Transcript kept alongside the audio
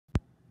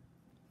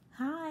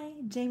Hi,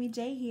 Jamie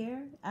J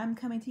here. I'm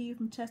coming to you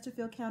from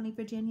Chesterfield County,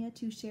 Virginia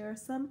to share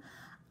some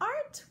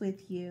art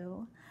with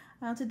you.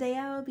 Today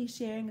I will be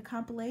sharing a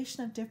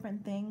compilation of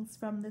different things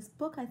from this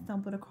book I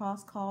stumbled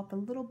across called The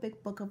Little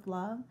Big Book of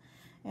Love.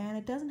 And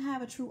it doesn't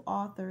have a true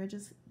author.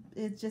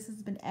 It just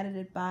has been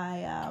edited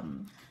by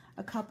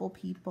a couple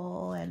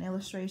people and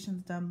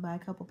illustrations done by a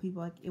couple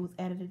people. It was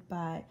edited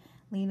by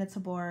Lena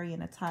Tabori and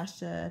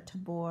Natasha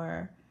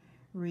Tabori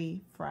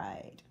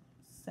Fried.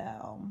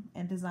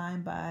 And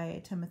designed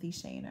by Timothy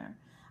Shaner.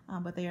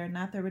 But they are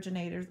not the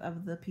originators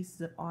of the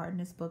pieces of art in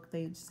this book.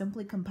 They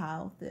simply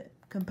compiled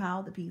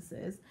the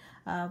pieces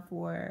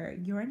for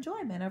your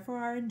enjoyment or for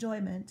our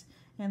enjoyment,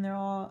 and they're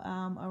all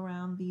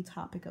around the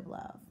topic of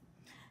love.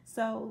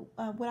 So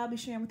what I'll be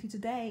sharing with you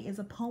today is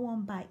a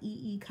poem by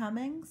E.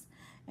 Cummings,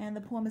 and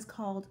the poem is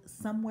called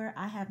Somewhere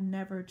I Have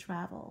Never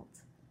Traveled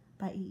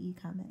by E.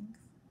 Cummings.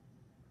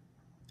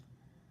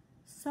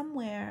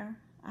 Somewhere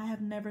I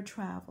have never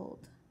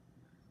traveled,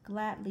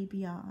 gladly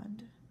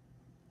beyond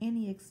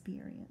any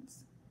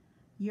experience.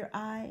 Your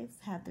eyes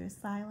have their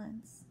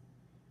silence,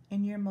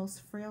 and your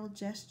most frail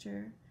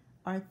gesture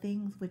are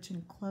things which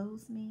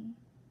enclose me,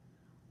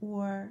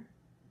 or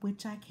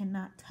which I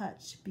cannot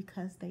touch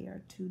because they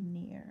are too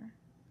near.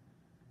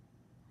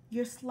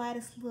 Your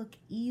slightest look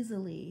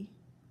easily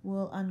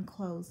will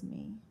unclose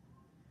me.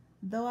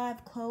 Though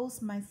I've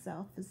closed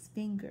myself as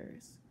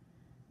fingers,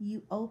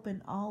 you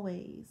open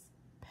always,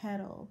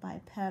 petal by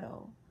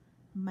petal,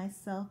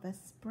 myself as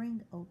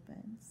spring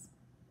opens,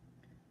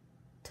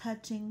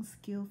 touching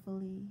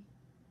skillfully,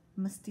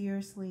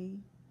 mysteriously,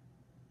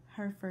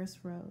 her first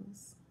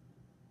rose.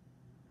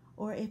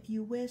 Or if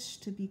you wish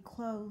to be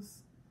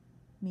close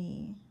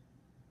me,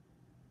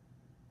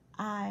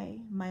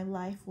 my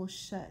life will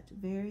shut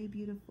very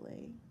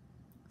beautifully,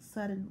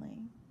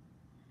 suddenly,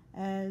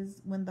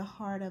 as when the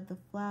heart of the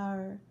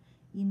flower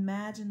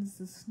imagines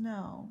the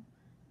snow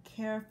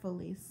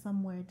carefully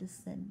somewhere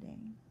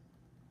descending.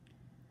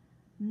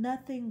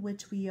 Nothing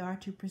which we are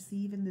to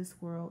perceive in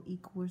this world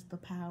equals the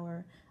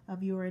power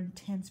of your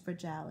intense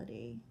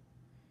fragility,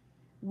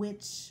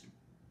 which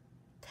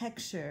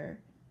texture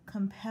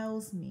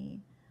compels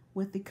me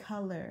with the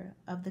color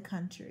of the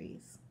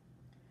countries,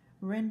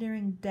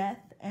 rendering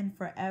death and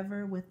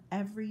forever with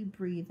every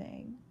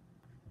breathing.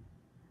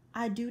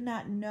 I do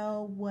not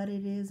know what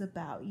it is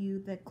about you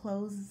that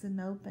closes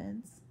and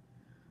opens.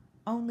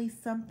 Only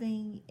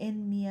something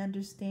in me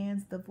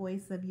understands the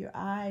voice of your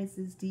eyes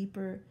is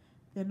deeper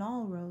than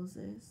all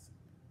roses.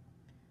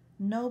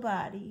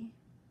 Nobody,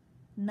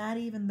 not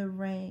even the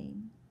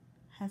rain,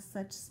 has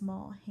such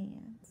small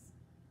hands.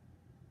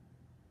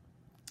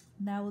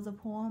 That was a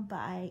poem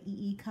by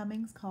E.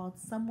 Cummings called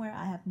Somewhere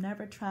I Have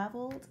Never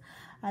Traveled.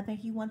 I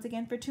thank you once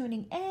again for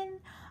tuning in.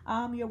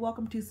 You're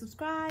welcome to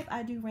subscribe.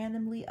 I do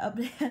randomly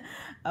upload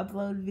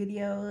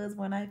videos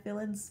when I feel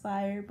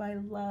inspired by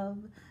love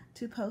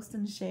to post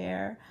and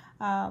share.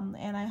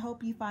 And I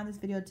hope you find this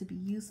video to be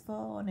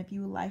useful. And if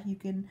you would like, you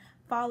can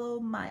follow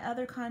my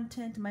other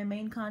content. My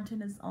main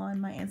content is on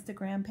my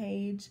Instagram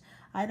page.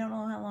 I don't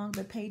know how long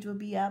the page will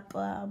be up,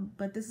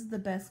 but this is the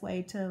best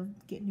way to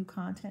get new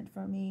content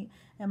from me.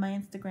 And my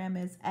Instagram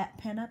is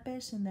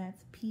 @pinupish, and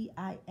that's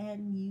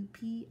PINUPISH.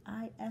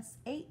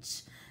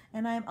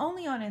 And I'm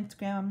only on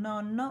Instagram. I'm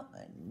on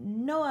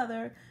no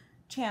other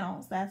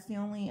channels. That's the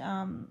only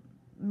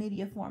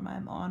media form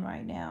I'm on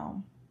right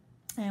now.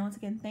 And once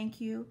again, thank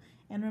you.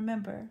 And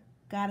remember,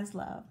 God is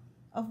love.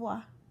 Au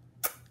revoir.